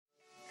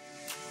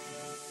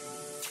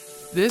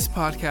This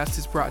podcast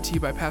is brought to you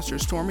by Pastor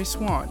Stormy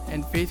Swan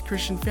and Faith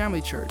Christian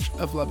Family Church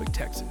of Lubbock,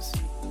 Texas.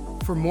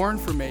 For more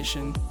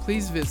information,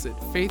 please visit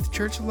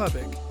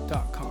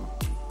faithchurchlubbock.com.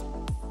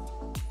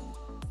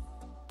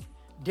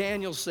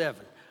 Daniel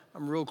 7.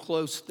 I'm real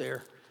close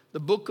there. The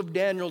book of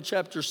Daniel,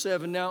 chapter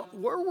 7. Now,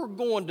 where we're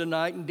going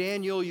tonight, in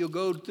Daniel, you'll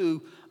go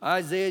through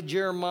Isaiah,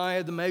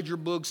 Jeremiah, the major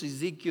books,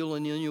 Ezekiel,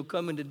 and then you'll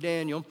come into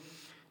Daniel.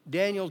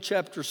 Daniel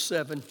chapter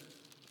 7.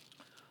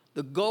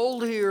 The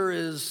goal here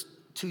is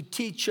to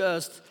teach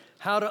us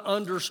how to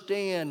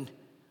understand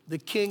the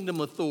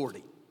kingdom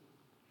authority.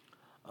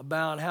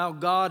 About how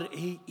God,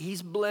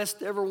 He's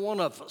blessed every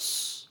one of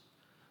us.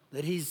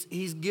 That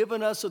He's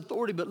given us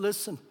authority. But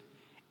listen,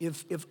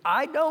 if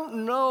I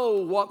don't know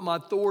what my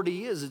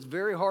authority is, it's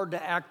very hard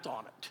to act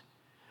on it.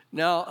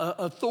 Now,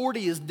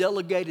 authority is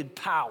delegated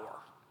power.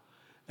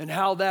 And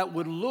how that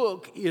would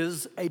look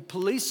is a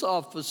police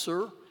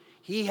officer,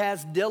 he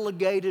has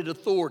delegated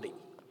authority.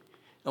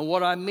 And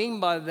what I mean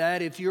by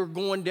that, if you're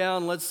going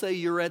down, let's say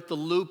you're at the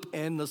Loop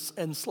and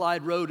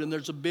Slide Road and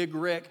there's a big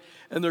wreck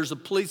and there's a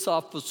police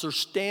officer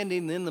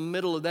standing in the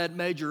middle of that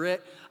major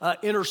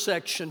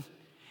intersection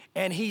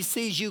and he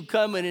sees you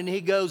coming and he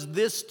goes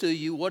this to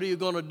you, what are you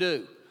going to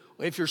do?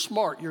 Well, if you're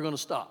smart, you're going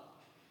to stop.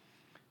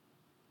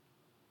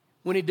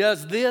 When he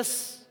does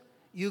this,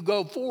 you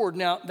go forward.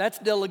 Now, that's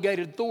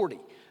delegated authority.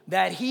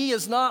 That he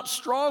is not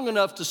strong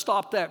enough to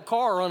stop that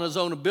car on his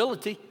own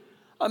ability.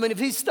 I mean, if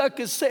he stuck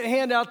his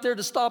hand out there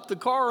to stop the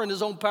car in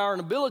his own power and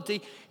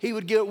ability, he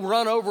would get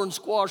run over and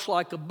squashed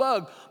like a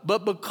bug.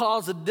 But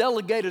because of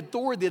delegated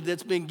authority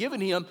that's been given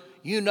him,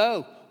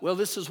 well,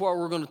 this is what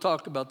we're going to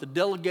talk about, the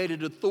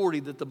delegated authority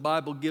that the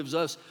Bible gives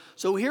us.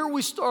 So here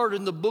we start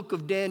in the book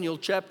of Daniel,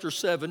 chapter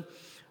 7,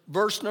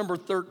 verse number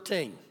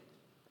 13.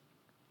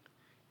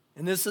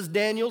 And this is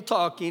Daniel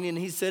talking, and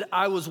he said,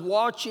 I was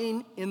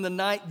watching in the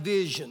night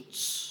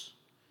visions.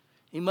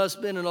 He must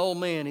have been an old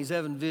man. He's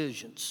having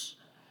visions.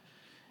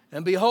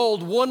 And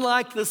behold, one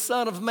like the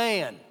Son of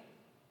Man.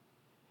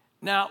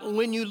 Now,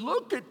 when you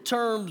look at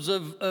terms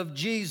of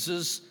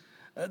Jesus,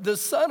 the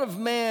Son of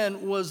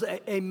Man was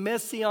a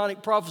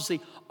messianic prophecy.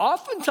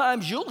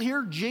 Oftentimes, you'll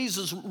hear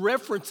Jesus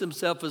reference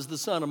himself as the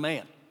Son of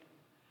Man.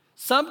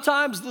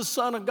 Sometimes the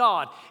Son of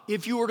God.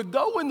 If you were to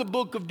go in the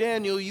book of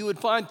Daniel, you would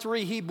find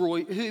three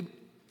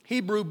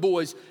Hebrew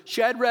boys,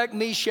 Shadrach,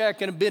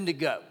 Meshach, and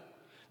Abednego.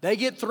 They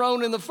get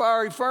thrown in the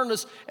fiery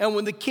furnace, and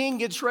when the king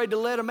gets ready to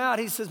let them out,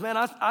 he says, man,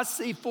 I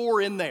see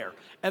four in there.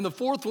 And the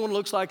fourth one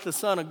looks like the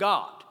Son of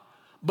God.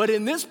 But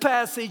in this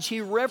passage, he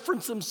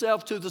referenced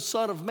himself to the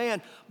Son of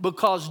Man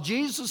because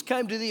Jesus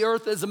came to the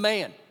earth as a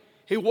man.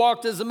 He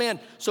walked as a man.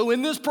 So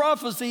in this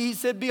prophecy, he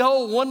said,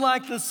 behold, one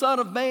like the Son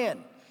of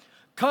Man,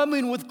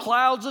 coming with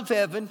clouds of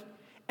heaven,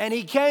 and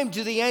he came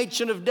to the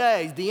Ancient of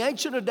Days. The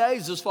Ancient of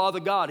Days is Father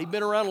God. He'd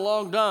been around a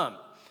long time.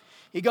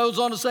 He goes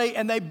on to say,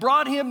 and they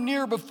brought him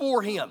near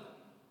before him.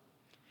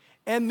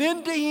 And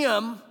then to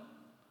him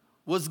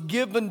was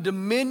given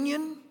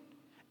dominion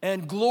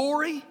and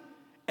glory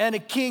and a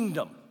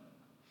kingdom,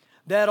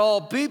 that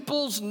all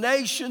peoples,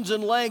 nations,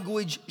 and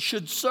language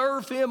should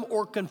serve him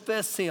or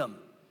confess him.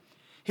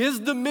 His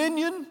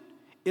dominion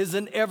is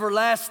an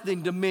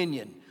everlasting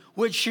dominion,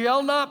 which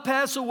shall not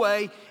pass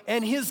away,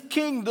 and his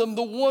kingdom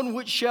the one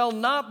which shall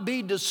not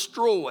be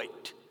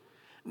destroyed.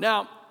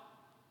 Now,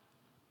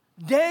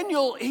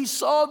 Daniel, he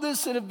saw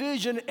this in a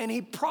vision, and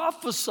he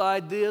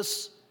prophesied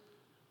this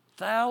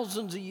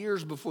thousands of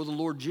years before the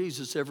Lord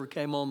Jesus ever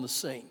came on the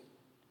scene.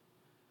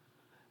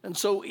 And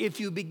so if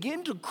you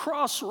begin to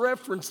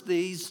cross-reference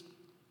these,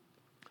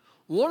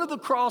 one of the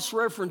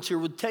cross-reference here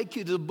would take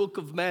you to the book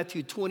of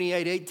Matthew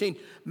 28:18.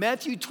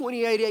 Matthew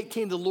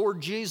 28:18, the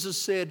Lord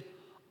Jesus said,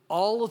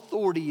 all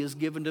authority is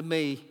given to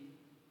me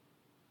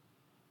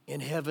in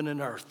heaven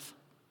and earth.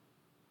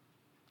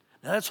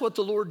 Now that's what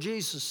the Lord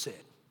Jesus said.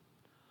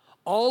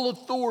 All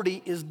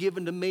authority is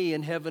given to me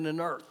in heaven and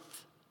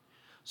earth.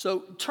 So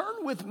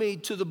turn with me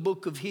to the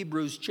book of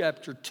Hebrews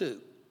chapter 2.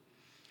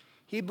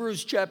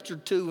 Hebrews chapter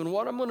 2, and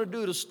what I'm going to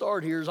do to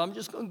start here is I'm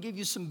just going to give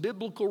you some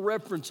biblical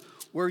reference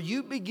where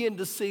you begin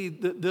to see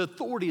the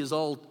authority is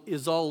all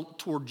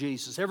toward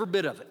Jesus, every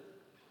bit of it.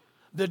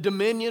 The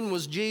dominion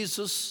was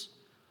Jesus.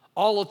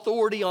 All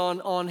authority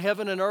on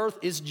heaven and earth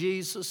is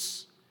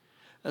Jesus.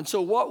 And so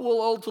what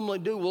we'll ultimately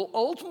do, we'll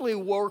ultimately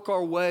work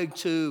our way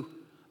to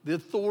the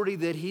authority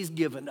that he's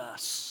given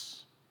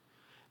us.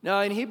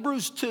 Now in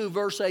Hebrews 2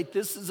 verse 8,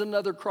 this is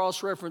another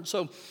cross-reference.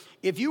 So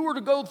if you were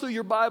to go through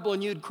your Bible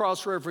and you'd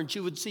cross-reference,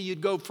 you would see you'd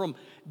go from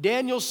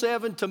Daniel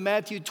 7 to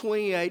Matthew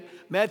 28.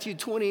 Matthew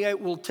 28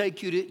 will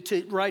take you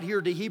to right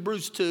here to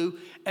Hebrews 2.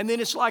 And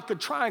then it's like a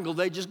triangle.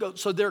 They just go,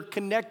 so they're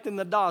connecting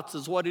the dots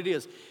is what it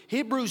is.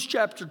 Hebrews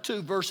chapter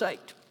 2 verse 8.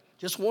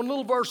 Just one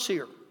little verse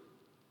here.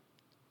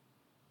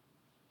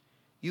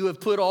 You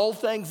have put all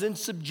things in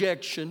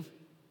subjection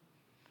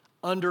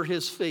under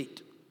his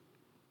feet.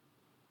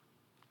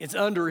 It's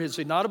under his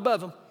feet, not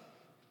above him.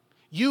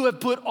 You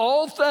have put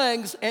all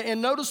things, and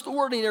notice the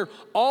wording there,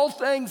 all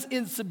things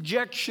in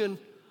subjection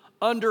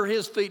under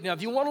his feet. Now,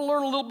 if you want to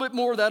learn a little bit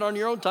more of that on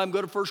your own time,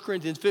 go to 1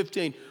 Corinthians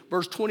 15,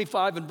 verse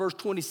 25 and verse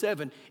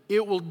 27.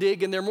 It will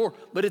dig in there more.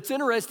 But it's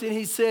interesting,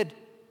 he said,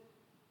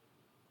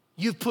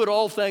 you've put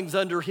all things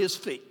under his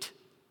feet.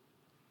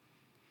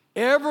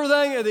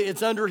 Everything,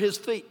 it's under his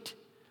feet.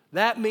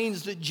 That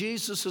means that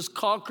Jesus has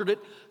conquered it,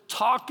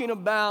 talking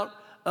about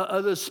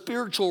the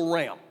spiritual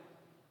realm.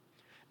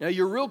 Now,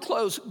 you're real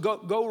close.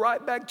 Go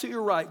right back to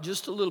your right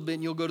just a little bit,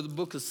 and you'll go to the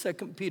book of 2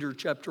 Peter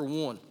chapter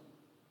 1.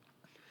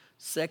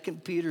 2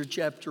 Peter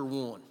chapter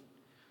 1.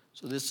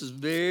 So this is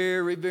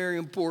very, very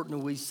important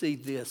that we see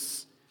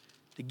this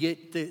to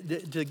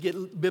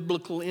get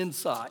biblical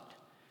insight.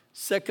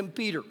 2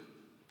 Peter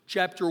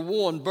chapter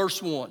 1,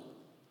 verse 1.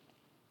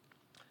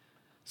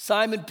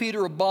 Simon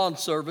Peter, a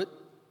bondservant,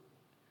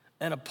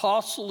 an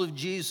apostle of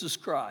Jesus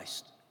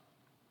Christ,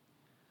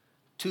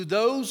 to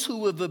those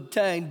who have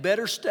obtained,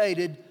 better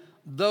stated,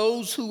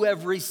 those who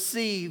have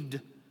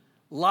received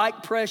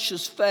like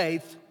precious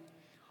faith,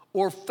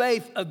 or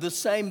faith of the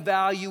same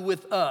value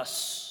with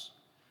us.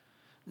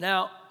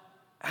 Now,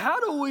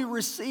 how do we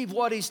receive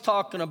what he's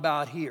talking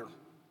about here?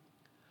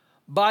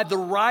 By the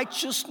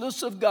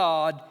righteousness of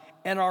God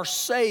and our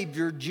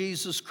Savior,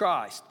 Jesus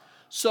Christ.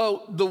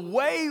 So the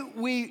way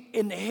we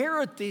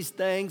inherit these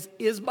things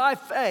is by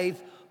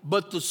faith,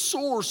 but the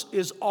source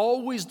is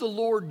always the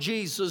Lord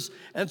Jesus.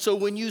 And so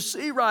when you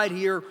see right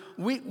here,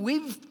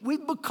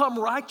 we've become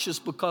righteous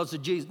because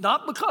of Jesus.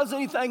 Not because of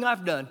anything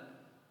I've done,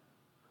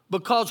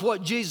 because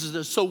what Jesus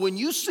does. So when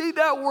you see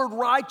that word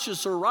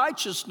righteous or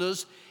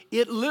righteousness,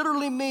 it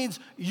literally means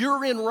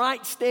you're in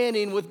right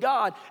standing with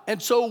God.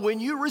 And so when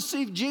you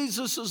receive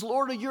Jesus as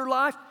Lord of your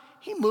life,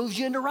 he moves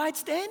you into right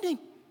standing.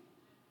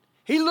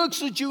 He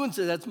looks at you and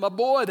says, that's my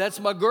boy, that's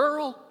my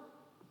girl.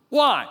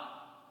 Why?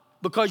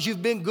 Because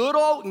you've been good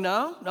all?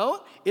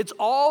 No. It's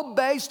all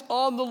based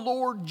on the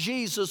Lord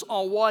Jesus,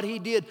 on what he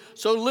did.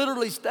 So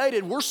literally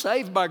stated, we're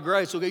saved by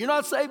grace. Okay, you're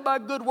not saved by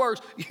good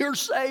works. You're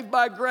saved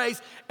by grace.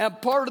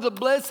 And part of the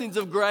blessings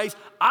of grace,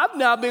 I've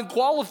now been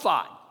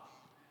qualified.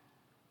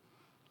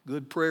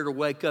 Good prayer to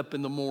wake up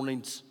in the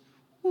mornings.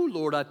 Oh,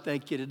 Lord, I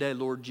thank you today,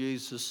 Lord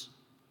Jesus.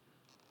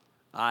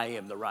 I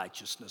am the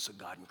righteousness of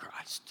God in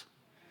Christ.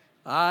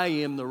 I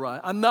am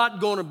I'm not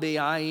going to be,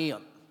 I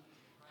am.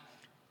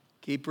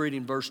 Keep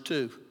reading verse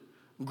 2.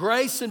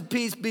 Grace and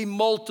peace be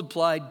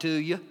multiplied to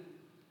you.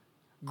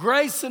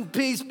 Grace and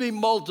peace be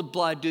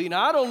multiplied to you.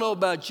 Now, I don't know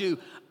about you.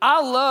 I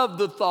love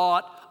the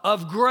thought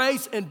of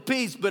grace and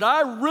peace, but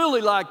I really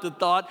like the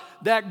thought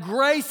that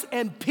grace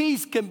and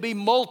peace can be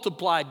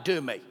multiplied to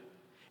me.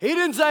 He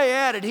didn't say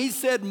added. He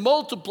said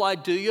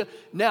multiplied to you.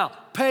 Now,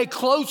 pay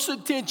close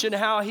attention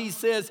how he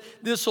says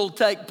this will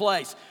take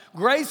place.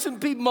 Grace and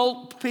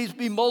peace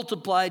be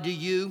multiplied to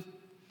you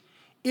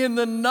in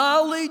the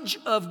knowledge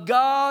of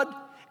God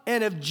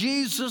and of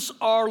Jesus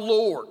our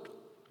Lord.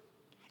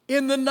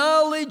 In the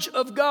knowledge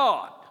of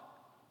God.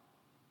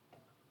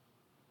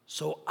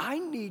 So I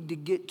need to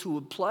get to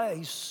a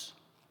place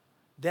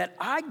that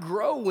I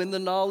grow in the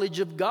knowledge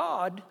of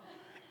God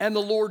and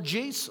the Lord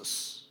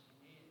Jesus.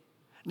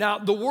 Now,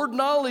 the word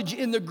knowledge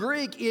in the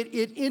Greek,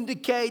 it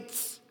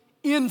indicates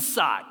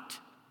insight.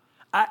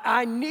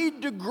 I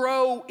need to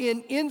grow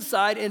in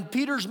insight, and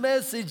Peter's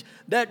message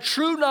that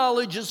true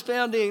knowledge is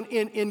found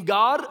in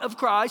God of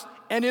Christ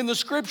and in the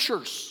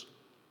Scriptures.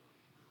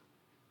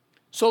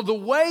 So the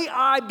way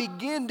I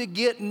begin to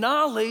get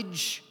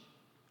knowledge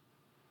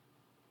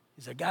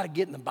is I got to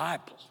get in the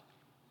Bible.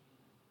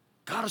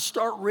 Got to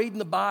start reading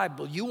the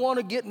Bible. You want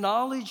to get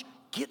knowledge?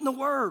 Get in the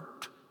Word.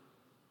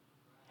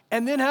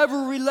 And then have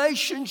a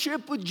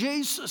relationship with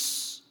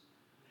Jesus.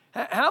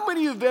 How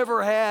many of you have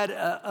ever had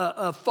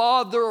a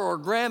father or a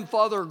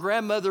grandfather or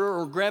grandmother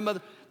or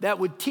grandmother that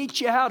would teach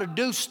you how to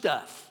do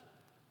stuff?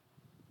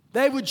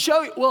 They would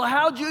show you, well,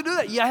 how'd you do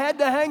that? You had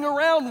to hang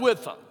around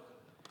with them.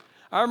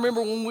 I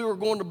remember when we were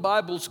going to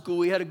Bible school,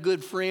 we had a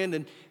good friend,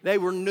 and they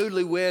were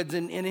newlyweds,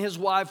 and his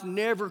wife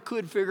never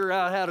could figure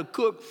out how to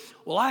cook.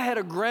 Well, I had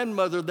a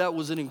grandmother that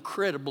was an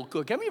incredible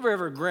cook. How many of you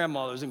ever had a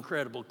grandma that was an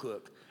incredible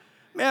cook?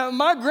 Man,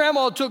 my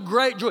grandma took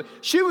great joy.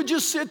 She would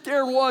just sit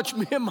there and watch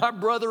me and my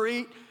brother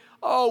eat.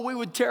 Oh, we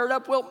would tear it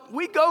up. Well,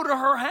 we go to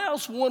her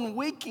house one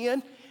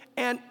weekend,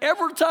 and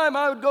every time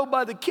I would go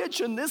by the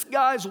kitchen, this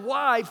guy's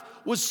wife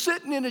was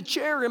sitting in a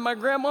chair in my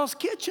grandma's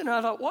kitchen.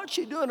 I thought, what's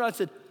she doing? I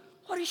said,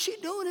 what is she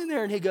doing in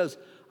there? And he goes,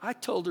 I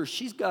told her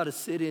she's got to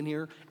sit in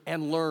here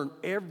and learn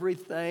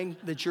everything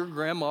that your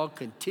grandma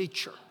can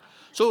teach her.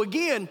 So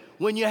again,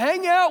 when you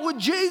hang out with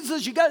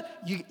Jesus,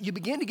 you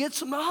begin to get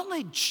some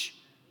knowledge.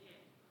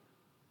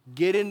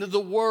 Get into the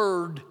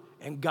Word,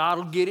 and God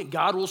will get it.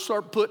 God will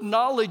start putting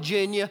knowledge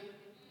in you.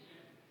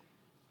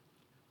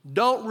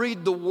 Don't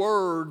read the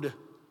Word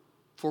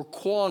for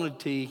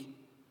quantity.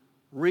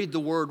 Read the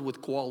Word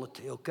with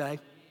quality, okay?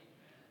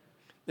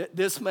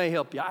 This may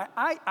help you.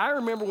 I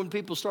remember when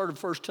people started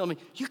first telling me,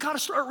 you got to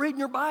start reading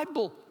your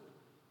Bible.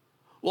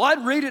 Well,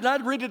 I'd read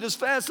it as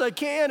fast as I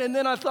can, and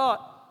then I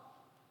thought,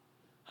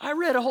 I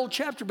read a whole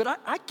chapter,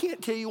 but I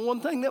can't tell you one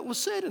thing that was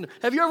said in there.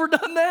 Have you ever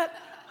done that?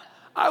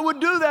 I would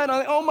do that,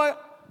 and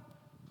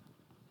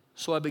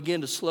So I began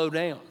to slow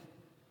down.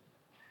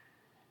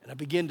 And I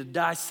began to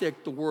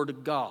dissect the Word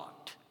of God.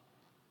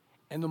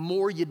 And the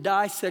more you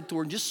dissect the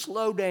Word, just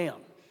slow down.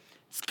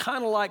 It's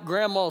kind of like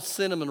Grandma's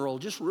cinnamon roll.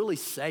 Just really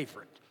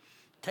savor it.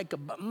 Take a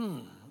bite.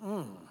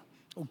 Oh,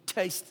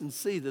 taste and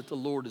see that the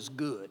Lord is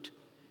good.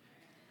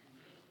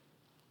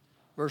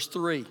 Verse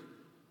 3.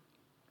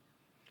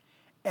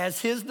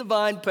 As His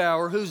divine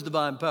power, whose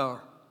divine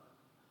power?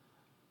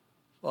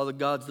 Father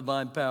God's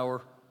divine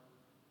power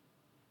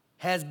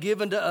has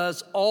given to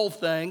us all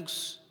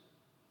things.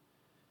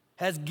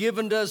 Has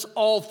given to us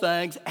all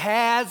things.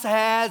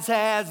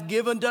 Has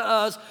given to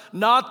us.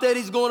 Not that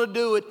He's going to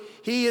do it.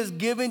 He is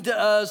giving to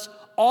us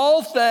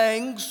all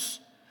things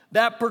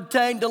that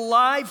pertain to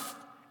life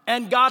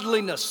and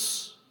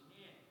godliness.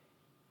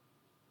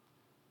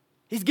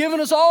 He's given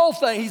us all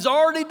things. He's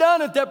already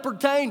done it that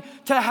pertain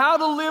to how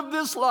to live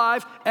this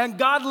life and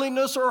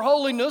godliness or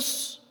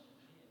holiness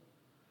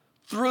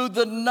through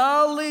the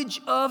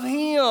knowledge of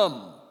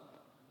Him.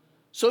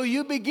 So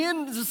you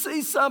begin to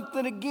see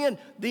something again.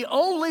 The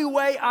only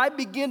way I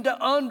begin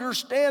to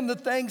understand the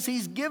things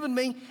He's given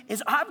me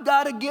is I've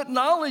got to get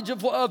knowledge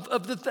of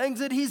the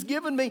things that He's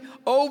given me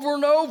over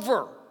and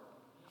over.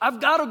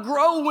 I've got to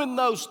grow in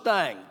those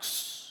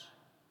things.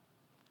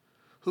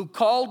 Who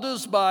called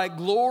us by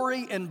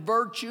glory and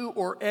virtue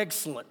or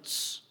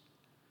excellence,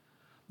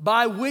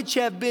 by which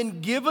have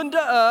been given to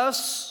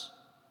us.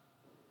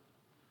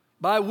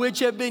 Now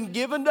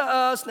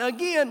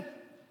again,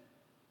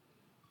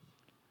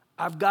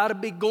 I've got to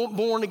be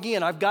born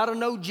again. I've got to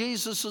know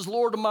Jesus as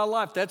Lord of my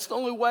life. That's the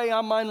only way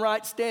I'm in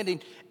right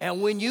standing.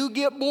 And when you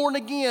get born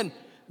again,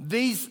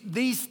 these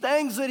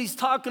things that He's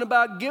talking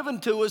about given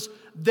to us,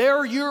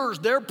 they're yours.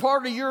 They're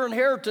part of your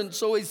inheritance.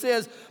 So He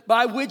says,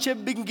 by which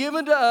have been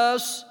given to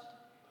us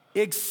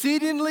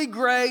exceedingly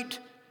great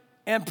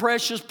and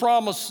precious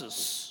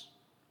promises.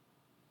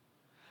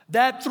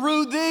 That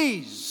through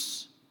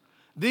these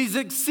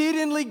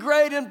exceedingly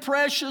great and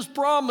precious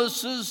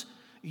promises,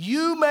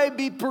 you may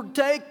be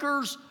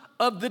partakers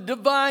of the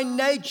divine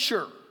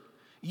nature.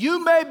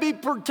 You may be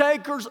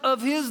partakers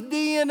of His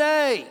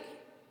DNA.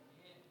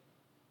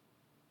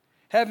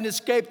 Having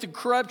escaped the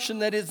corruption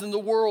that is in the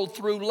world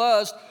through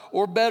lust,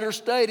 or better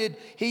stated,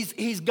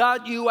 He's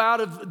got you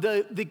out of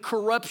the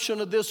corruption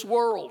of this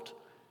world.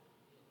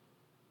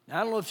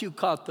 Now, I don't know if you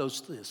caught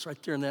this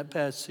right there in that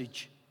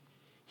passage.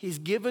 He's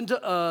given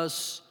to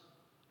us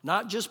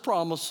not just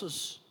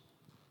promises,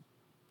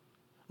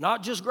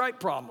 not just great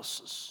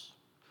promises,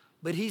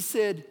 but He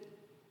said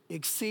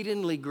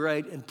exceedingly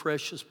great and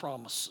precious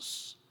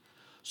promises.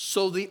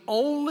 So the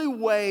only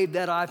way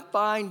that I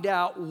find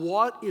out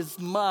what is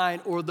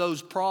mine or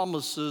those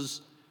promises,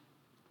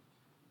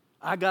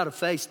 I got to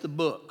face the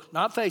book.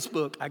 Not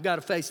Facebook, I got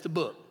to face the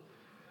book.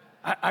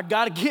 I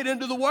got to get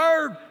into the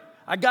Word.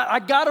 I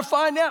got to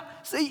find out.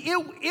 See,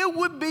 it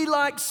would be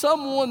like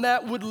someone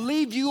that would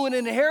leave you an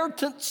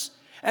inheritance,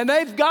 and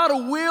they've got a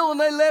will and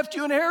they left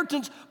you an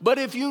inheritance, but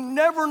if you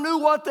never knew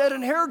what that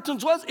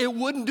inheritance was, it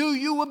wouldn't do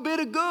you a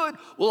bit of good.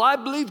 Well, I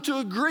believe to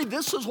agree,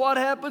 this is what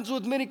happens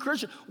with many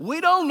Christians.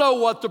 We don't know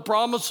what the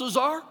promises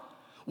are.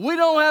 We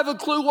don't have a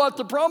clue what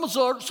the promises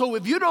are. So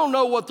if you don't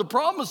know what the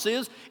promise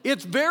is,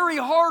 it's very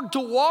hard to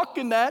walk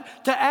in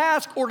that, to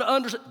ask or to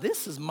understand.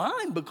 This is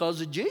mine because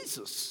of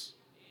Jesus.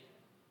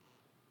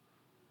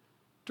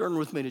 Turn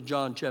with me to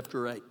John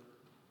chapter 8.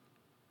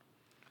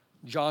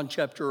 John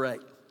chapter 8.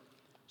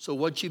 So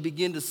what you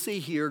begin to see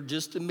here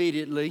just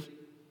immediately,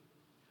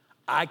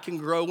 I can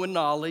grow in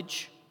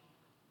knowledge.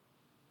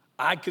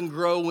 I can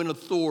grow in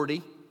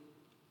authority.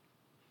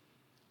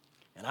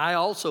 And I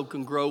also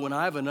can grow when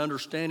I have an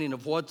understanding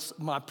of what's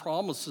my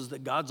promises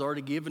that God's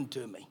already given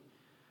to me.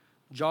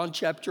 John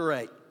chapter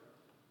 8,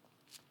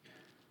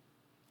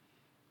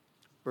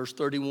 verse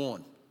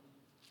 31.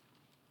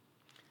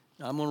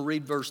 Now I'm going to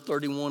read verse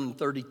 31 and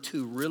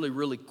 32 really,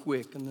 really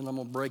quick, and then I'm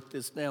going to break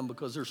this down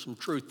because there's some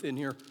truth in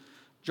here.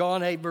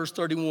 John 8, verse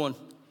 31.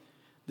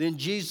 Then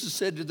Jesus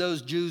said to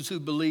those Jews who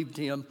believed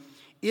Him,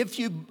 if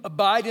you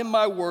abide in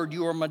my word,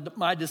 you are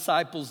my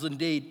disciples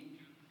indeed.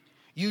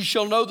 You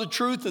shall know the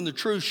truth, and the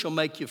truth shall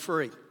make you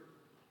free.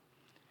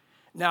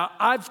 Now,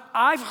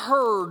 I've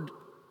heard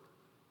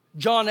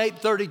John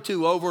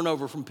 8:32 over and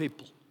over from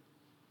people.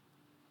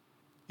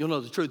 You'll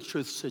know the truth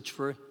will set you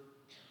free.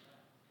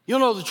 You'll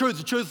know the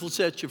truth will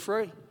set you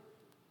free.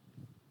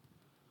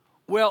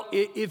 Well,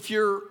 if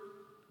you're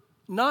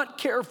not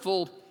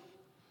careful,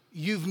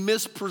 you've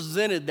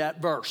mispresented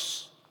that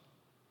verse.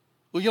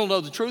 Well, you'll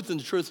know the truth, and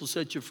the truth will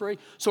set you free.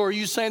 So are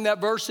you saying that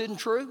verse isn't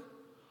true?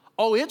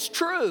 Oh, it's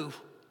true.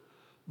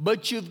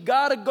 But you've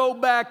got to go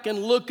back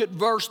and look at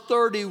verse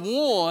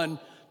 31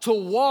 to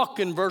walk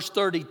in verse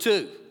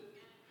 32.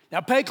 Now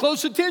pay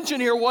close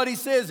attention here what he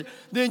says.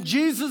 Then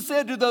Jesus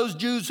said to those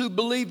Jews who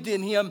believed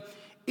in Him,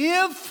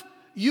 if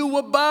you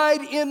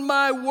abide in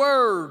my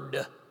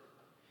word,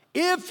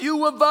 if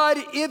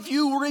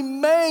you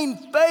remain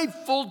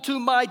faithful to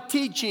my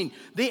teaching.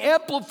 The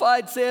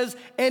Amplified says,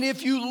 and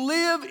if you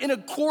live in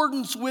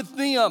accordance with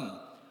them.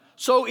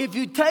 So if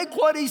you take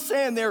what he's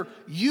saying there,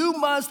 you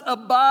must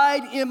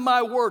abide in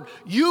my word.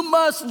 You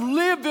must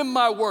live in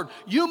my word.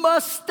 You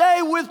must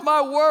stay with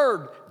my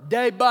word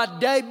day by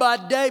day by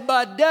day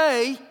by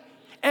day.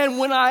 And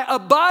when I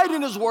abide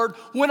in his word,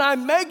 when I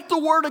make the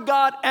word of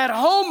God at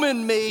home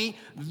in me,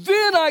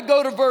 then I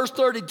go to verse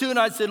 32 and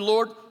I said,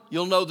 Lord,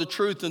 you'll know the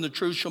truth and the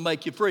truth shall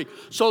make you free.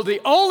 So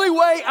the only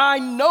way I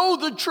know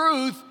the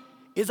truth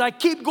is I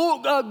keep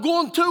going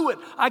to it.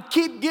 I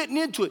keep getting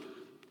into it.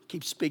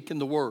 Keep speaking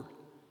the word.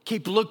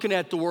 Keep looking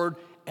at the word,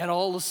 and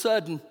all of a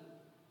sudden,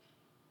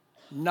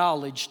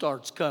 knowledge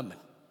starts coming.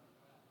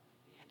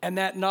 And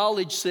that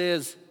knowledge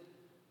says,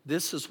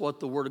 this is what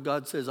the word of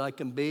God says I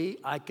can be,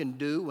 I can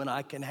do, and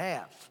I can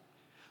have.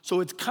 So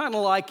it's kind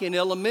of like in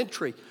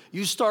elementary.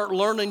 You start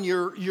learning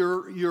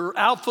your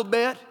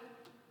alphabet,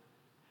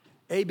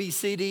 A, B,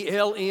 C, D,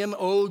 L, M,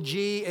 O,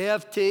 G,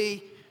 F,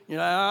 T. You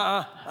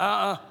know,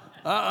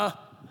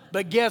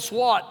 But guess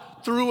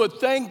what? Through a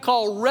thing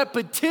called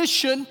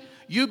repetition,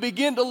 you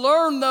begin to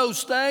learn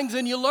those things,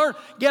 and you learn.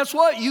 Guess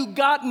what? You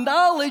got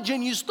knowledge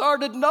and you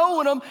started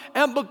knowing them,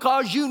 and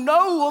because you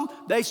know them,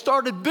 they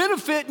started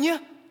benefiting you.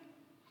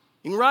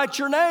 You can write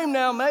your name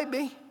now,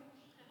 maybe.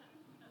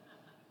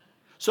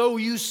 So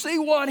you see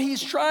what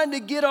he's trying to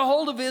get a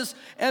hold of is,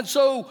 and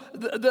so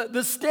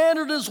the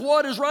standard is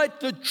what is right.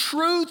 The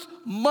truth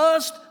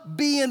must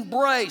be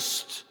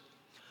embraced.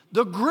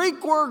 The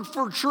Greek word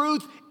for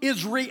truth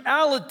is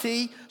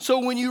reality. So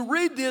when you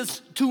read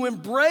this, to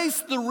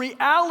embrace the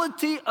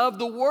reality of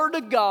the Word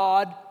of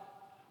God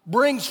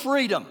brings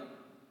freedom.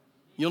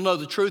 You'll know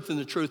the truth and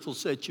the truth will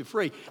set you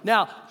free.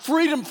 Now,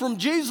 freedom from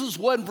Jesus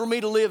wasn't for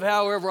me to live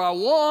however I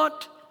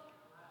want.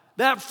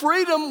 That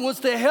freedom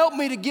was to help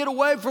me to get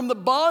away from the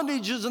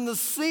bondages and the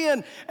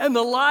sin and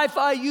the life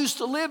I used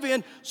to live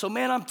in. So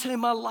man, I'm telling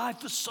you, my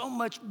life is so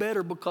much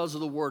better because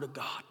of the Word of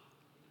God.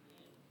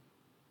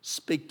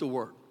 Speak the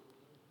Word.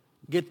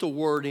 Get the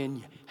word in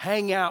you.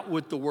 Hang out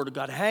with the word of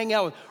God. Hang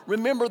out with.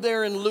 Remember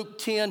there in Luke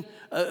 10,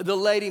 the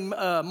lady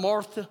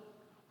Martha?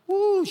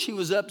 Woo, she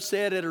was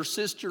upset at her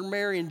sister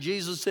Mary, and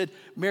Jesus said,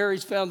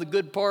 Mary's found the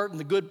good part, and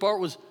the good part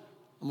was,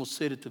 I'm going to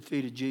sit at the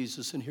feet of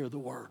Jesus and hear the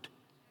word.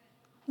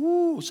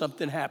 Woo,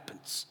 something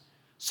happens.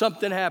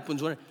 Something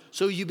happens.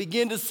 So you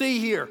begin to see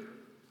here,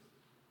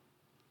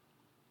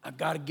 I've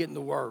got to get in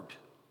the word.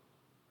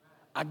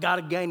 I've got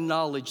to gain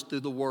knowledge through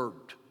the word.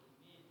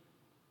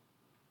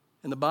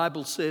 And the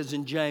Bible says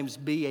in James,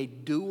 be a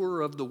doer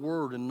of the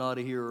word and not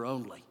a hearer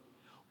only.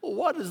 Well,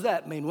 what does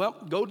that mean? Well,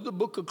 go to the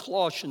book of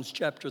Colossians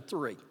chapter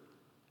 3.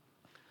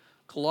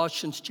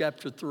 Colossians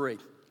chapter 3.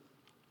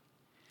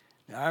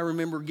 Now, I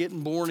remember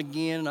getting born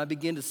again, and I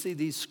began to see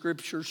these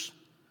scriptures.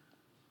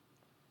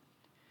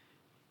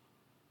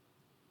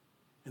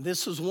 And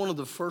this is one of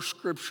the first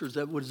scriptures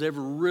that was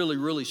ever really,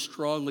 really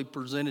strongly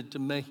presented to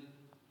me.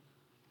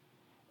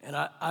 And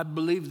I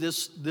believe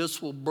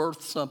this will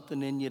birth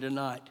something in you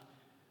tonight.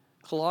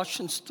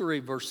 Colossians 3,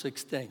 verse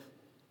 16.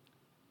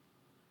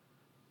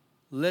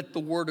 Let the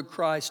word of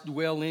Christ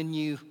dwell in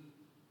you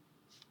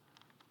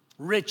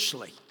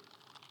richly.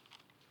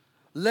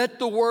 Let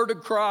the word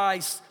of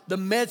Christ, the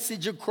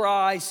message of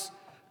Christ,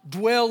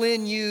 dwell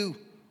in you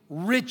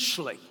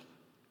richly.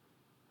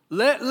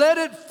 Let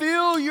it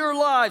fill your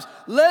lives.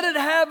 Let it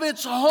have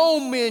its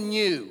home in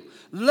you.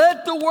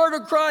 Let the word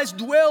of Christ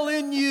dwell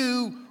in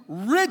you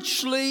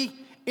richly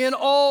in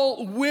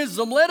all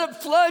wisdom. Let it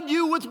flood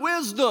you with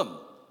wisdom.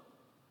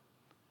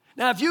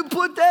 Now, if you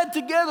put that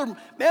together,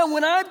 man,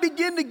 when I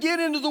begin to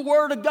get into the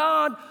Word of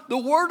God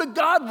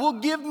will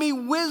give me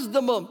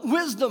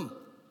wisdom.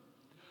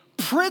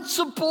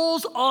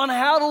 Principles on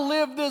how to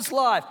live this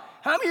life.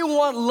 How many of you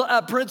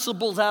want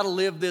principles how to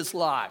live this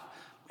life?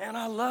 Man,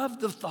 I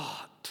love the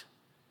thought.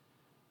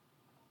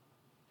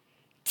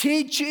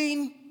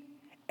 Teaching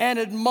and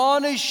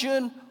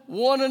admonishing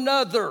one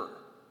another.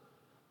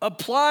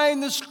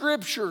 Applying the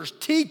scriptures,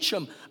 teach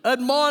them,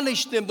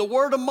 admonish them. The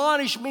word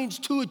admonish means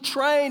to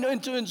train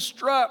and to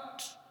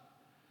instruct.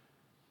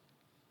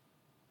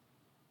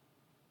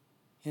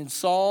 In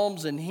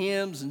psalms and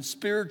hymns and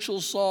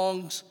spiritual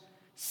songs,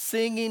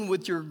 singing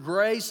with your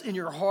grace in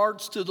your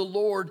hearts to the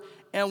Lord.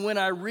 And when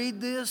I read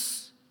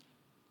this,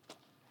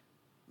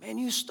 man,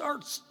 you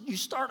start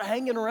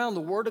hanging around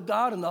the Word of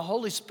God, and the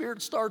Holy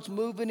Spirit starts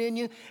moving in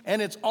you,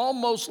 and it's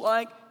almost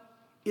like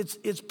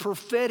it's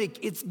prophetic.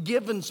 It's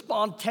given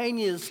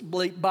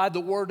spontaneously by the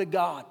Word of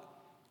God.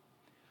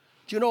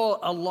 Do you know,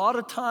 a lot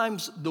of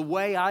times the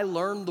way I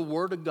learned the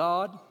Word of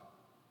God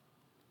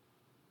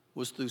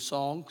was through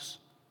songs.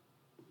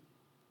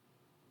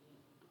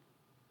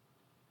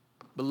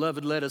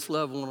 Beloved, let us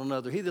love one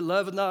another. He that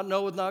loveth not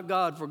knoweth not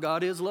God, for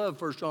God is love,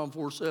 1 John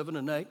 4, 7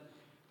 and 8.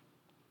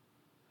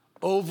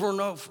 Over and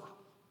over.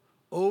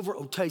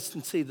 Oh, taste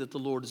and see that the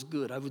Lord is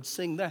good. I would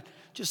sing that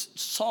just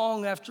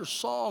song after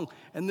song,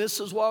 and this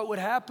is what would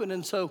happen.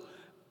 And so,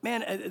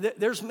 man,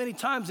 there's many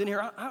times in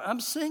here I'm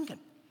singing.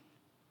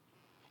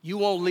 You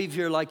won't leave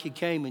here like you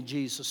came in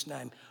Jesus'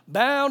 name.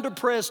 Bound,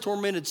 oppressed,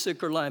 tormented,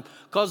 sick, or lame,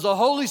 because the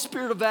Holy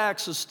Spirit of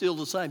Acts is still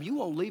the same. You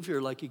won't leave here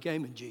like you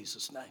came in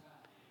Jesus' name.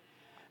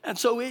 And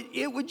so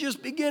it would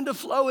just begin to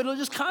flow. It'll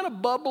just kind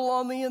of bubble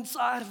on the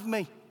inside of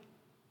me.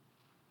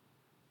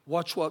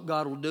 Watch what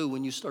God will do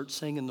when you start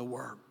singing the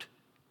word.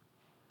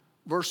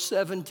 Verse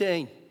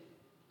 17.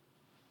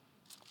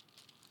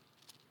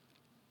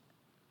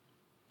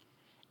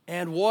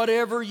 And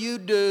whatever you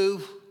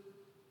do,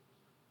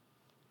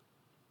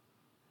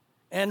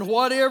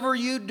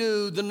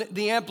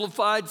 the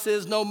Amplified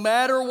says, no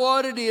matter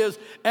what it is,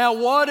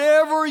 and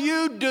whatever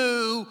you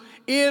do,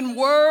 in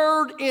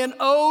word, in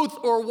oath,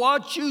 or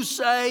what you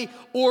say,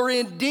 or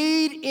in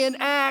deed, in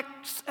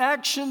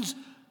actions,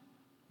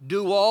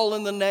 do all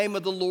in the name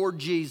of the Lord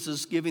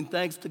Jesus, giving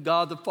thanks to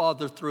God the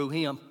Father through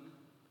him.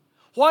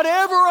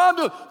 Whatever I'm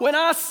doing, when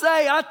I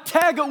say, I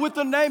tag it with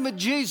the name of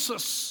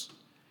Jesus.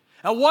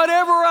 And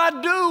whatever I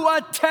do,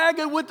 I tag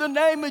it with the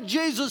name of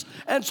Jesus.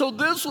 And so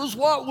this was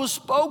what was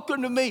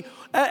spoken to me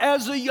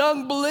as a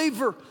young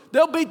believer.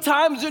 There'll be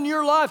times in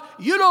your life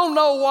you don't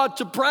know what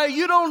to pray.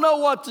 You don't know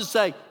what to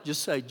say.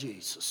 Just say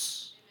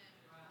Jesus.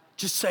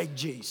 Just say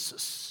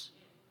Jesus.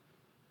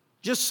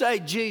 Just say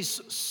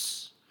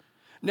Jesus.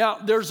 Now,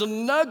 there's a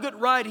nugget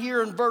right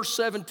here in verse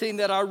 17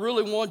 that I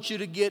really want you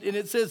to get. And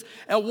it says,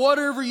 and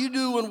whatever you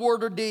do in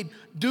word or deed,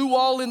 do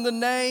all in the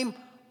name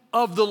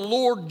of the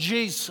Lord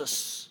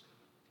Jesus.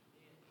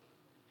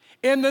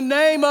 In the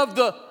name of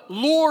the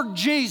Lord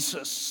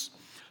Jesus.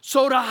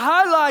 So to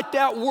highlight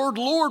that word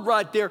Lord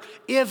right there,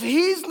 if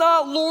he's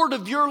not Lord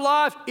of your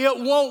life, it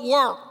won't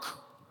work.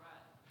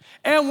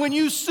 And when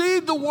you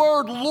see the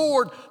word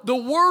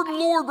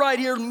Lord right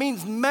here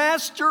means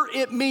master,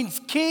 it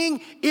means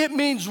king, it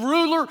means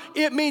ruler,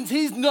 it means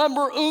he's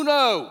number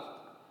uno.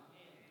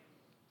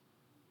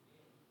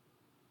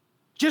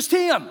 Just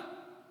him.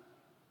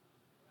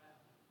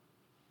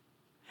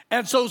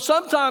 And so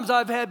sometimes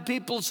I've had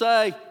people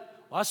say,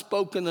 I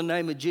spoke in the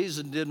name of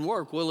Jesus and it didn't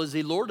work. Well, is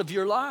he Lord of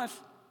your life?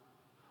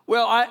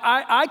 Well,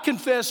 I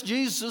confess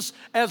Jesus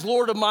as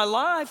Lord of my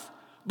life,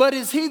 but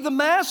is he the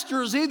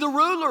master? Is he the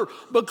ruler?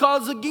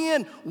 Because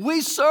again,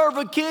 we serve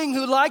a king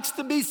who likes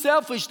to be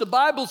selfish. The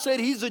Bible said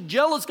he's a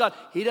jealous God.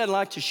 He doesn't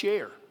like to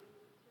share.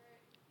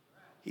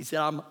 He said,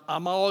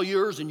 I'm all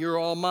yours and you're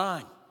all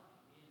mine.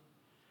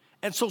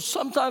 And so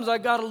sometimes I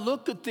got to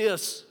look at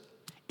this.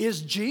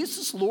 Is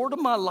Jesus Lord of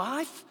my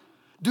life?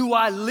 Do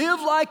I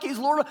live like he's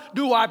Lord?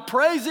 Do I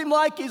praise him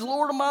like he's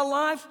Lord of my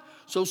life?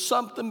 So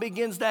something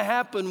begins to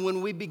happen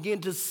when we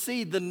begin to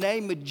see the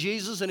name of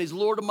Jesus and he's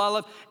Lord of my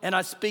life, and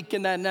I speak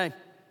in that name.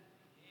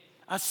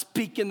 I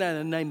speak in that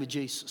in the name of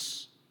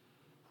Jesus.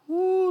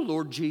 Ooh,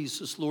 Lord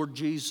Jesus, Lord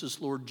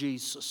Jesus, Lord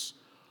Jesus.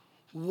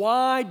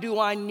 Why do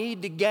I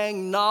need to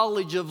gain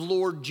knowledge of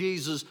Lord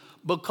Jesus?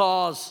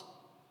 Because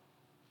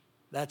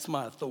that's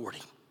my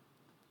authority.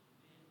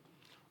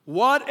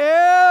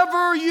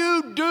 Whatever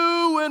you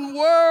do in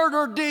word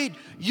or deed,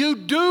 you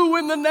do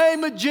in the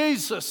name of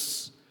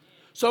Jesus.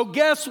 So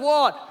guess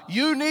what?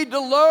 You need to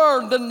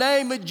learn the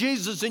name of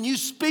Jesus, and you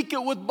speak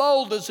it with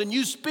boldness, and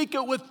you speak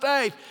it with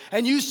faith,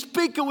 and you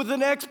speak it with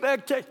an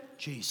expectation.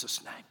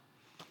 Jesus' name.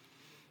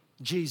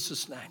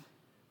 Jesus' name.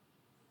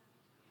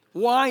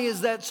 Why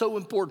is that so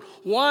important?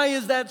 Why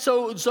is that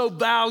so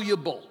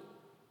valuable?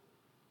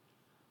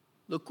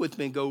 Look with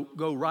me.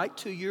 Go right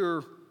to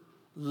your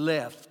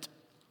left.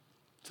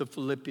 To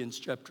Philippians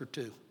chapter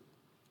 2.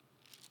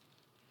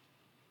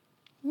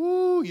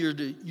 Woo, you're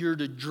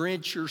to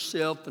drench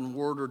yourself in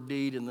word or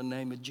deed in the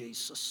name of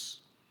Jesus.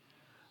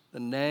 The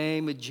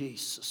name of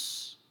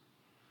Jesus.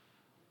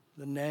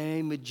 The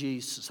name of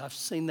Jesus. I've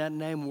seen that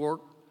name work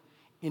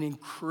in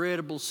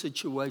incredible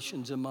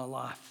situations in my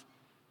life.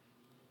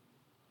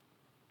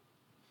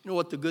 You know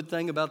what the good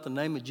thing about the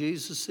name of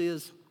Jesus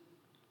is?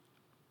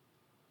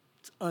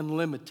 It's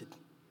unlimited.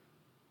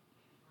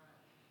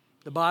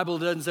 The Bible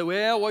doesn't say,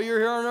 well, while you're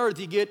here on earth,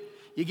 you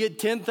get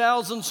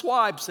 10,000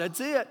 swipes. That's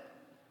it.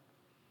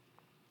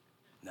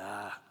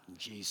 Nah, in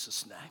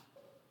Jesus' name.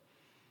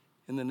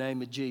 In the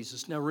name of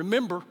Jesus. Now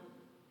remember,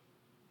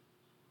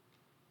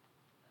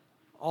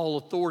 all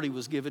authority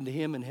was given to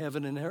him in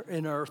heaven and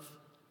in earth.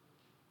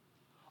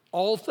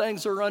 All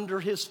things are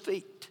under his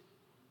feet.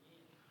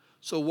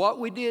 So what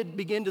we did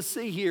begin to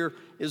see here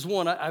is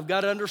one, I've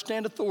got to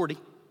understand authority.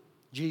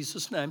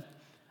 Jesus' name.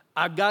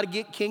 I've got to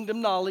get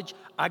kingdom knowledge.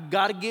 I've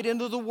got to get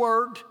into the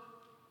word.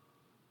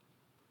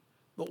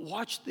 But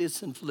watch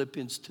this in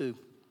Philippians 2,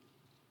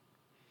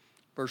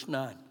 verse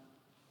 9.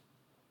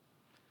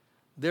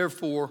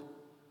 Therefore,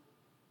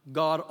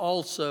 God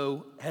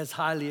also has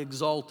highly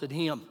exalted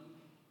him.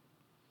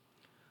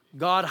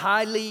 God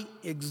highly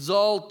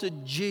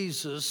exalted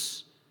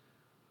Jesus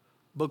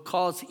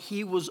because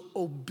he was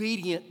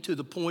obedient to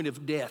the point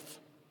of death.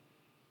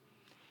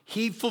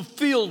 He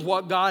fulfilled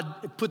what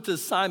God put the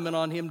assignment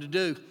on him to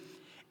do,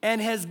 and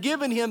has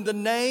given him the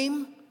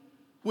name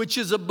which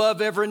is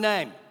above every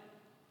name.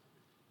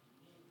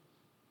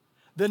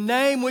 The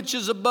name which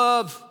is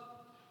above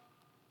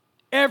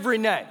every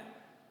name.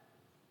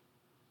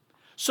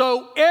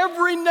 So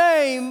every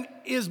name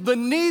is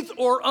beneath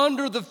or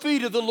under the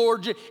feet of the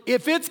Lord.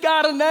 If it's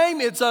got a name,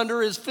 it's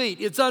under his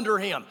feet. It's under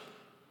him.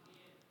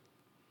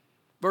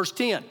 Verse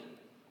 10.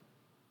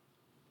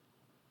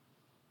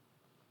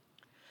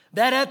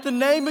 that at the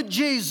name of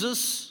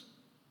Jesus,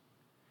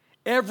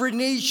 every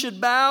knee should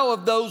bow,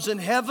 of those in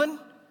heaven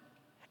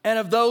and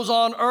of those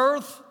on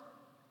earth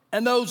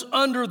and those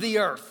under the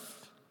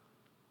earth.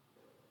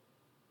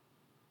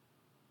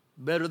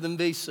 Better than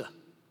Visa.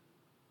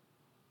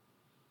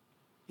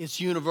 It's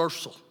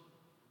universal.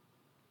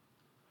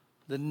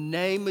 The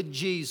name of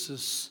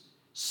Jesus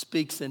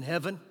speaks in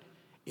heaven,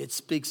 it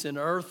speaks in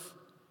earth,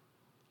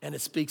 and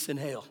it speaks in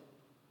hell.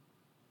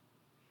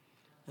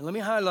 And let me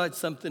highlight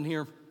something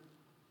here.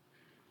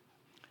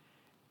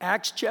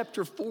 Acts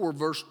chapter 4,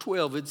 verse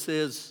 12, it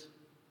says,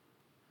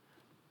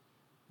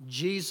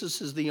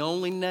 Jesus is the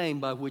only name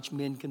by which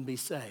men can be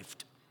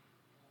saved.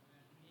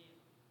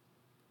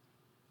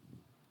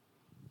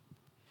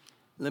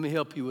 Let me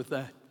help you with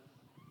that.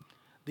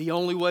 The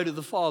only way to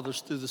the Father is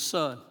through the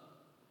Son.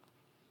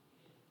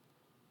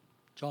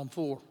 John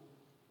 4.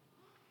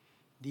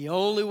 The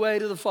only way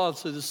to the Father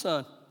is through the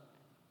Son.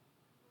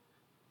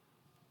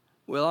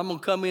 Well, I'm going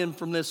to come in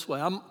from this way.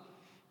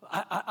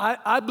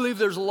 I believe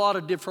there's a lot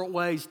of different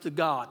ways to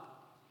God.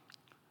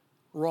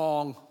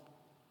 Wrong.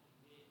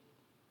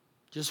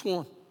 Just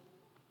one.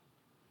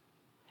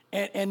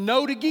 And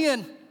note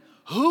again,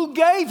 who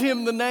gave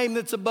him the name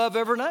that's above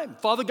every name?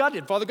 Father God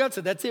did. Father God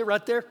said, that's it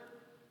right there.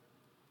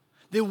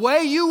 The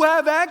way you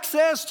have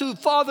access to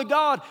Father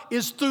God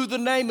is through the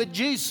name of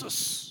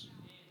Jesus.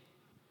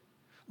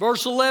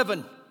 Verse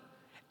 11,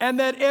 and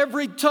that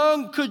every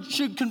tongue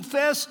should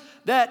confess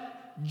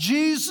that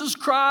Jesus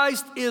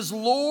Christ is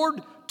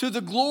Lord to the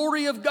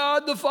glory of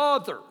God the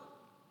Father.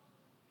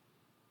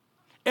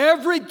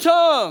 Every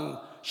tongue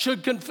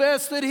should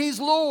confess that He's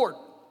Lord.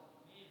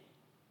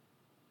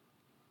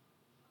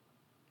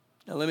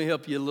 Now let me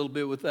help you a little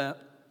bit with that.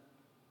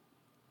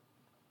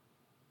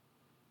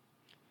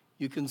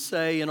 You can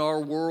say in our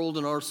world,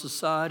 in our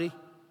society,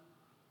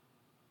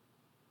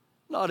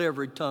 not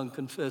every tongue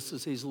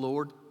confesses He's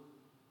Lord.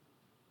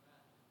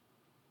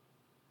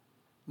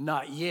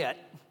 Not yet.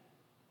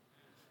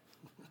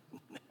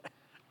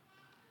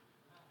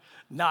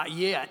 Not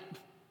yet.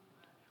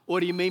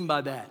 What do you mean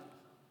by that?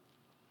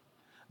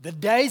 The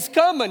day's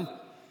coming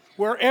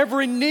where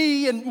every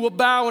knee will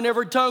bow and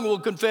every tongue will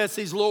confess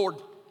He's Lord.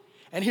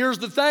 And here's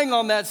the thing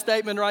on that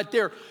statement right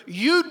there.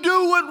 You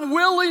do it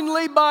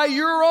willingly by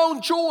your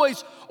own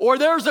choice, or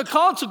there's a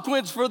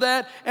consequence for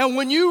that. And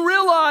when you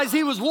realize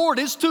He was Lord,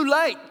 it's too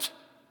late.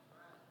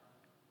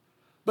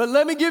 But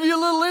let me give you a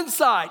little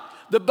insight.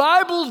 The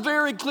Bible's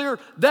very clear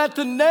that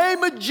the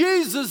name of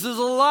Jesus is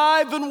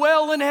alive and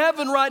well in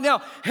heaven right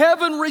now.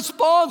 Heaven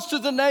responds to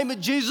the name of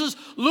Jesus.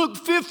 Luke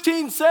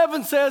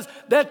 15:7 says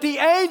that the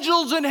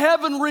angels in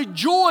heaven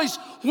rejoice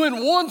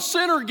when one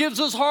sinner gives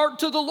his heart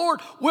to the Lord.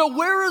 Well,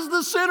 where is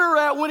the sinner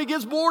at when he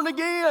gets born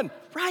again?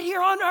 Right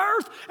here on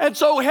earth. And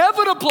so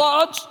heaven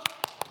applauds.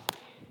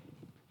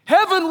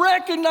 Heaven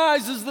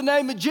recognizes the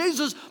name of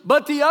Jesus,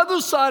 but the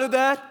other side of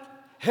that,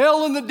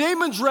 hell and the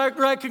demons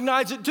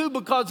recognize it too,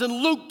 because in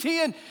Luke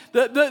 10,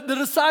 the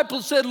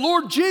disciples said,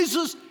 Lord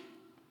Jesus,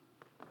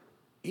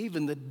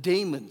 even the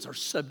demons are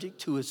subject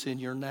to us in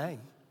your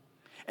name.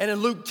 And in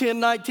Luke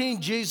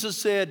 10:19, Jesus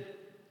said,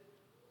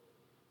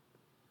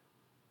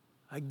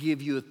 I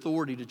give you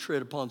authority to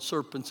tread upon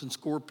serpents and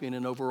scorpions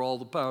and over all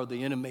the power of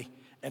the enemy.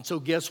 And so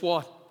guess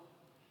what?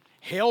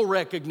 Hell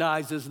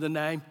recognizes the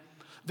name.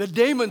 The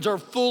demons are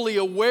fully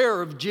aware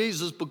of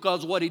Jesus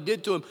because of what He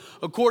did to him.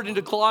 According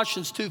to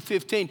Colossians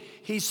 2:15,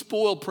 He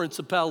spoiled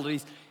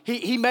principalities.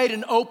 He made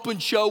an open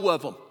show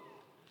of them.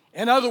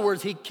 In other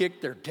words, He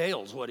kicked their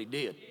tails, what He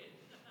did.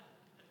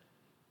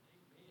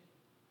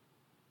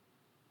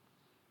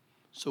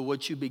 So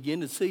what you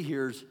begin to see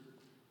here is,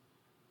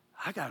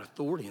 I got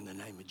authority in the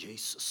name of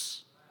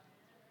Jesus.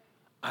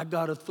 I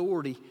got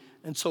authority.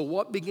 And so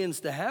what begins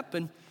to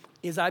happen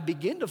is I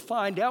begin to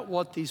find out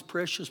what these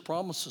precious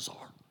promises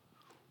are.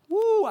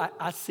 Woo,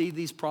 I see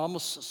these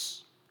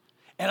promises.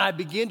 And I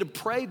begin to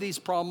pray these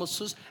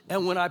promises.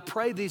 And when I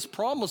pray these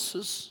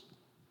promises,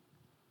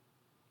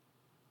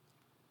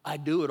 I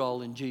do it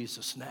all in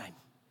Jesus' name.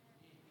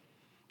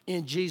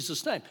 In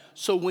Jesus' name.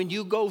 So when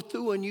you go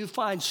through and you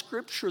find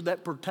scripture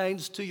that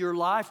pertains to your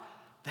life,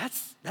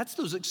 that's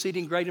those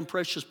exceeding great and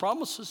precious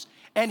promises.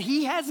 And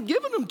He has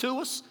given them to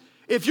us.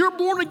 If you're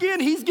born again,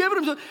 He's given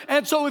them to us.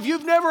 And so if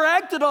you've never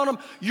acted on them,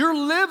 you're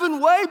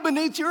living way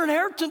beneath your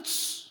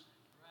inheritance.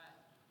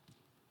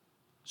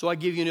 So I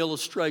give you an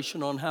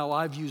illustration on how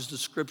I've used the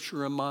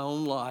scripture in my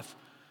own life.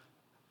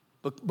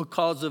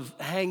 Because of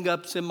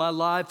hang-ups in my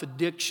life,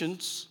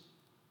 addictions,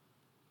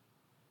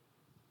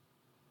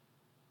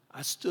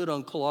 I stood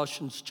on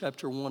Colossians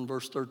chapter 1,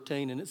 verse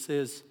 13, and it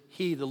says,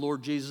 He, the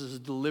Lord Jesus, has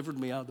delivered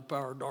me out of the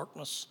power of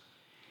darkness.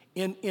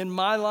 In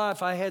my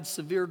life, I had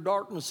severe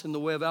darkness in the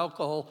way of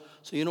alcohol.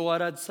 So you know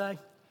what I'd say?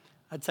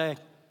 I'd say,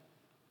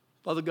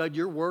 Father God,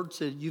 your word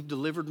said you've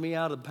delivered me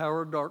out of the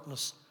power of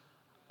darkness.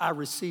 I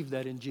receive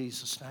that in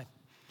Jesus' name.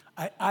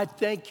 I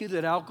thank you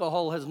that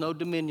alcohol has no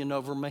dominion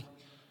over me.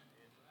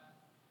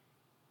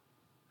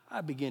 I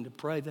begin to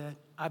pray that.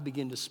 I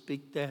begin to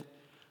speak that.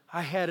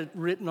 I had it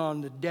written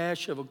on the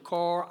dash of a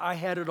car. I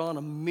had it on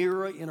a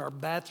mirror in our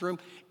bathroom.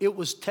 It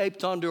was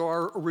taped onto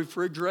our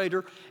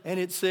refrigerator, and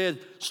it said,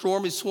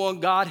 Stormy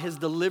Swan, God has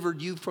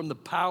delivered you from the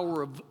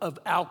power of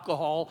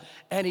alcohol,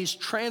 and he's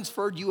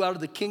transferred you out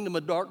of the kingdom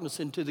of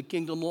darkness into the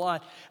kingdom of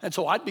light. And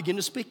so I'd begin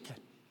to speak that.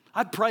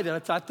 I'd pray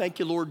that. I thank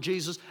you, Lord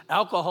Jesus.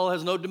 Alcohol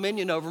has no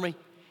dominion over me.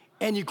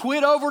 And you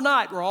quit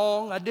overnight.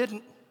 Wrong, I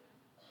didn't.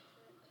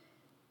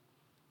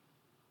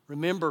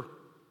 Remember,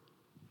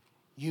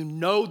 you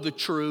know the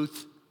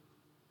truth,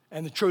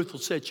 and the truth will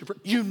set you free.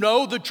 You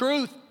know the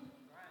truth.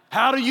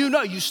 How do you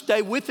know? You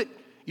stay with it.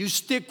 You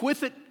stick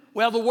with it.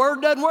 Well, the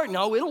word doesn't work.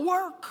 No, it'll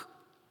work.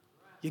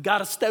 You got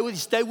to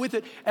stay with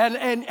it.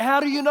 And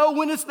how do you know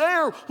when it's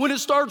there, when it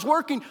starts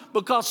working?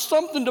 Because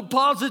something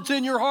deposits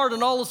in your heart,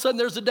 and all of a sudden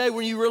there's a day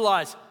when you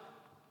realize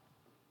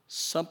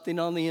something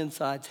on the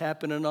inside's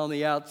happening on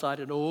the outside,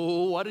 and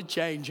oh, what a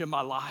change in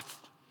my life.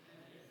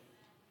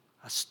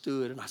 I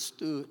stood.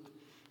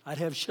 I'd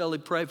have Shelley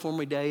pray for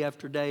me day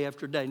after day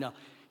after day. Now,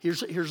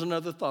 here's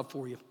another thought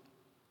for you.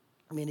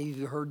 Many of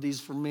you heard these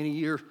for many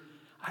years.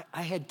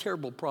 I had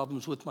terrible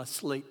problems with my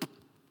sleep.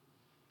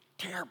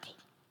 Terrible.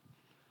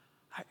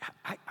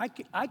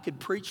 I could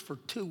preach for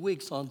 2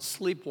 weeks on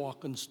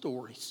sleepwalking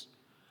stories.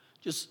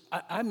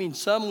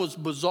 Some was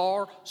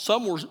bizarre,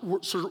 some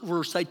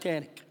were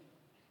satanic.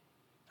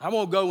 I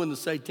won't go in the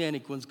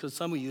satanic ones because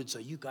some of you would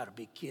say, you got to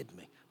be kidding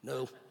me.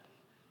 No.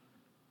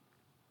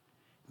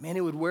 Man,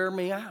 it would wear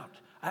me out.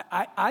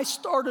 I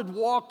started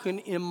walking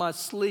in my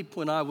sleep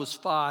when I was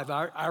 5.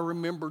 I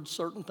remembered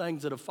certain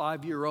things at a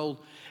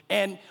 5-year-old.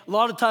 And a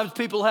lot of times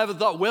people have a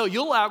thought, well,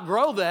 you'll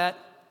outgrow that.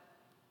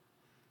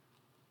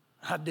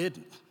 I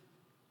didn't.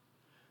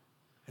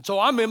 And so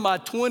I'm in my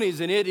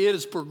 20s, and it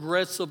has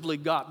progressively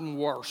gotten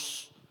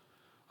worse.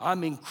 I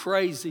mean,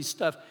 crazy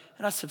stuff.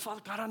 And I said,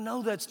 Father God, I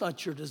know that's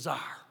not your desire.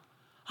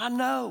 I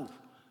know.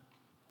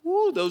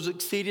 Woo, those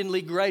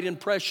exceedingly great and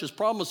precious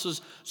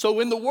promises. So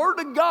in the Word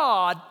of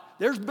God,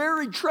 there's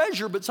buried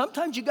treasure, but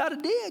sometimes you got to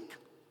dig.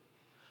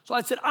 So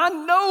I said, I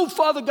know,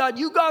 Father God,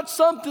 you got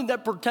something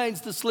that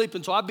pertains to sleep.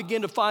 And so I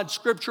began to find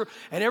Scripture,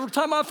 and every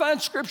time I find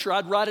Scripture,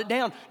 I'd write it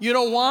down. You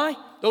know why?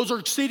 Those are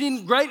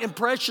exceeding great and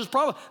precious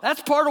promises.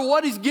 That's part of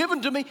what he's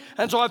given to me.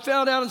 And so I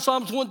found out in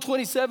Psalms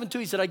 127, too,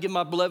 he said, I give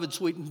my beloved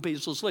sweet and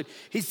peaceful sleep.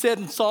 He said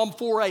in Psalm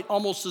 4:8,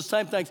 almost the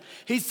same things.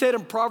 He said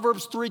in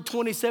Proverbs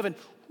 3:27,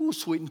 ooh,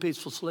 sweet and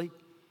peaceful sleep.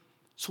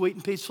 Sweet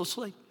and peaceful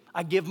sleep.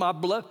 I give my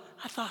beloved.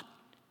 I thought,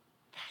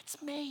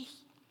 that's me.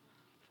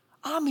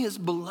 I'm his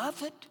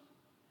beloved.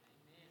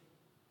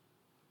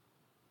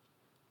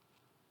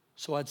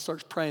 So I'd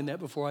start praying that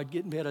before I'd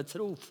get in bed. I'd say,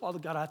 oh, Father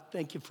God, I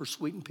thank you for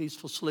sweet and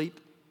peaceful sleep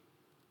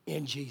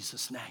in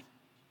Jesus' name.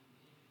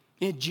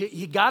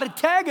 You got to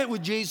tag it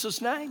with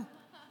Jesus' name.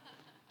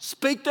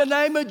 Speak the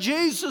name of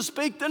Jesus.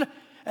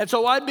 And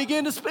so I'd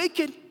begin to speak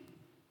it.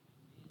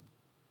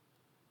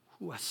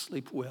 Ooh, I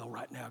sleep well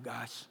right now,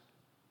 guys.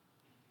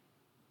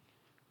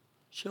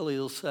 Shelley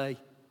will say,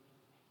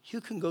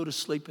 you can go to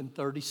sleep in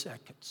 30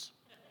 seconds.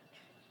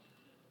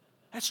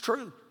 That's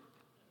true.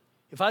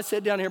 If I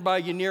sat down here by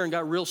you near and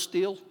got real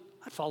still,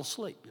 I'd fall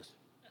asleep.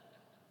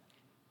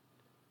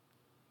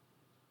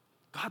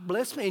 God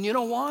bless me. And you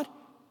know what?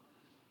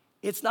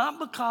 It's not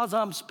because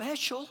I'm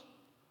special.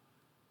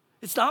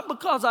 It's not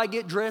because I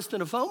get dressed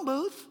in a phone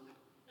booth.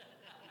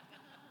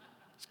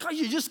 It's because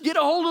you just get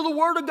a hold of the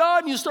Word of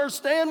God and you start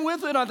staying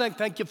with it. I think,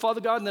 thank you,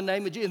 Father God, in the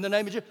name of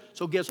Jesus.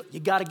 So guess what?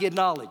 You got to get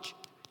knowledge.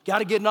 Got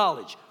to get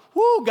knowledge.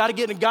 Woo, got to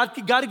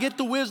get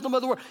the wisdom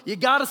of the Word. You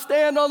got to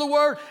stand on the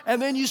Word,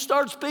 and then you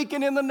start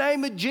speaking in the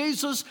name of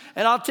Jesus.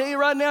 And I'll tell you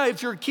right now,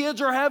 if your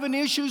kids are having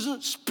issues,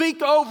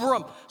 speak over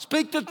them.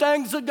 Speak the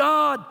things of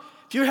God.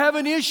 If you're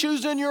having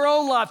issues in your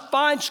own life,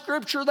 find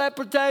Scripture that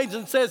pertains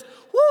and says,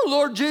 woo,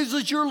 Lord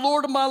Jesus, you're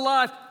Lord of my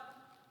life.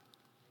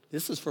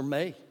 This is for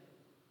me.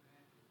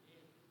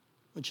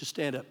 Why don't you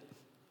stand up?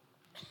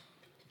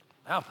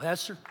 Wow,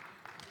 Pastor.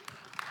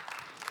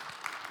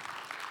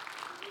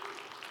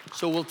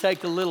 So we'll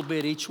take a little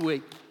bit each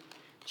week,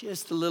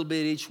 just a little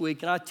bit each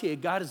week. And I tell you,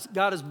 God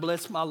has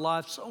blessed my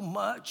life so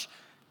much.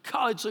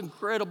 God, it's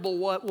incredible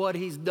what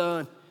he's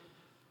done.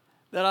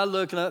 That I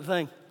look and I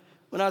think,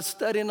 when I was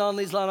studying on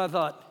these lines, I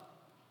thought,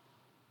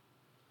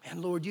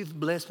 man, Lord, you've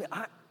blessed me.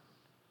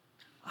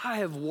 I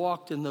have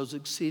walked in those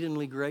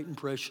exceedingly great and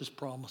precious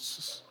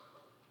promises.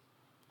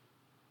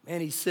 Man,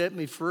 he set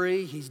me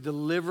free. He's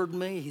delivered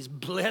me. He's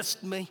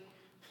blessed me.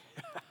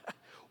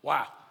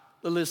 Wow.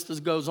 The list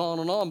just goes on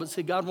and on. But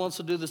see, God wants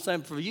to do the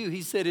same for you.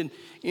 He said in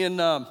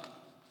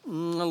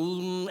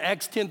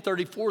Acts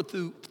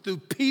 10:34 through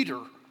Peter,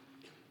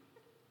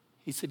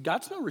 he said,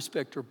 God's no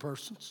respecter of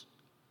persons.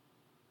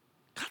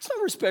 God's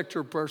no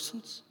respecter of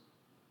persons.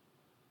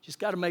 Just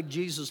got to make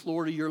Jesus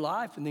Lord of your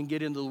life and then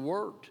get into the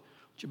Word.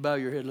 Would you bow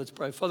your head? Let's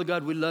pray. Father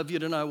God, we love you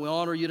tonight. We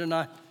honor you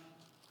tonight.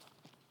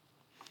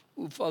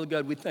 Oh, Father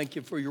God, we thank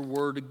you for your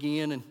Word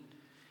again. And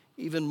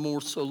even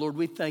more so, Lord,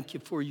 we thank you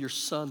for your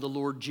Son, the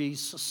Lord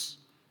Jesus.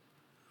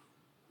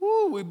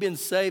 Woo, we've been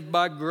saved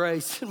by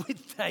grace, and we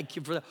thank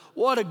you for that.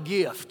 What a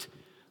gift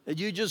that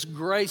you just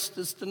graced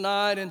us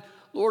tonight. And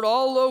Lord,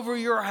 all over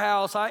your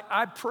house,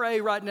 I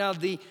pray right now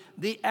the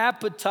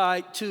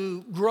appetite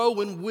to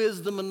grow in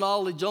wisdom and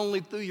knowledge only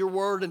through your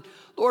word. And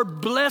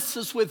Lord, bless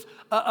us with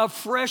a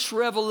fresh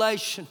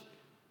revelation.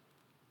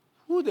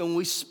 Ooh, then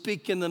we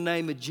speak in the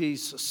name of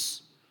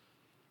Jesus.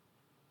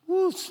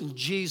 Ooh, it's in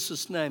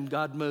Jesus' name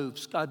God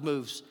moves. God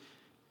moves.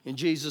 In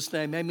Jesus'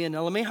 name, amen.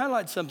 Now let me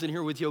highlight something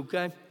here with you,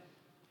 okay?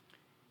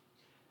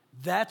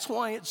 That's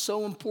why it's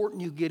so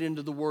important you get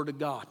into the Word of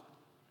God.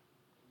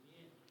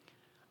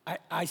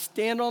 I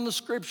stand on the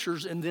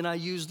Scriptures and then I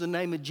use the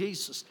name of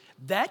Jesus.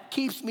 That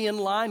keeps me in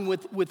line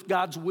with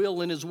God's will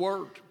and His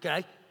Word,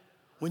 okay?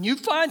 When you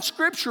find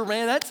Scripture,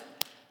 man,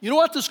 you know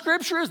what the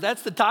Scripture is?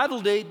 That's the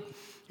title deed.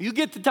 You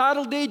get the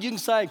title deed, you can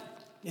say,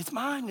 it's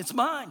mine, it's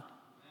mine.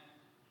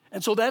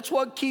 And so that's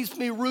what keeps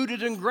me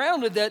rooted and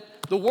grounded, that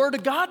the Word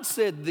of God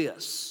said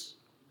this.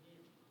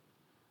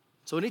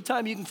 So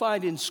anytime you can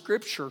find in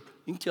Scripture,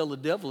 you can tell the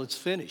devil it's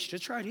finished.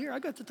 It's right here. I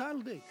got the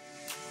title deed.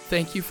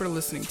 Thank you for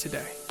listening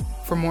today.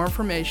 For more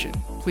information,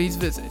 please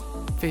visit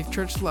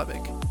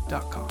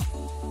faithchurchlubbock.com.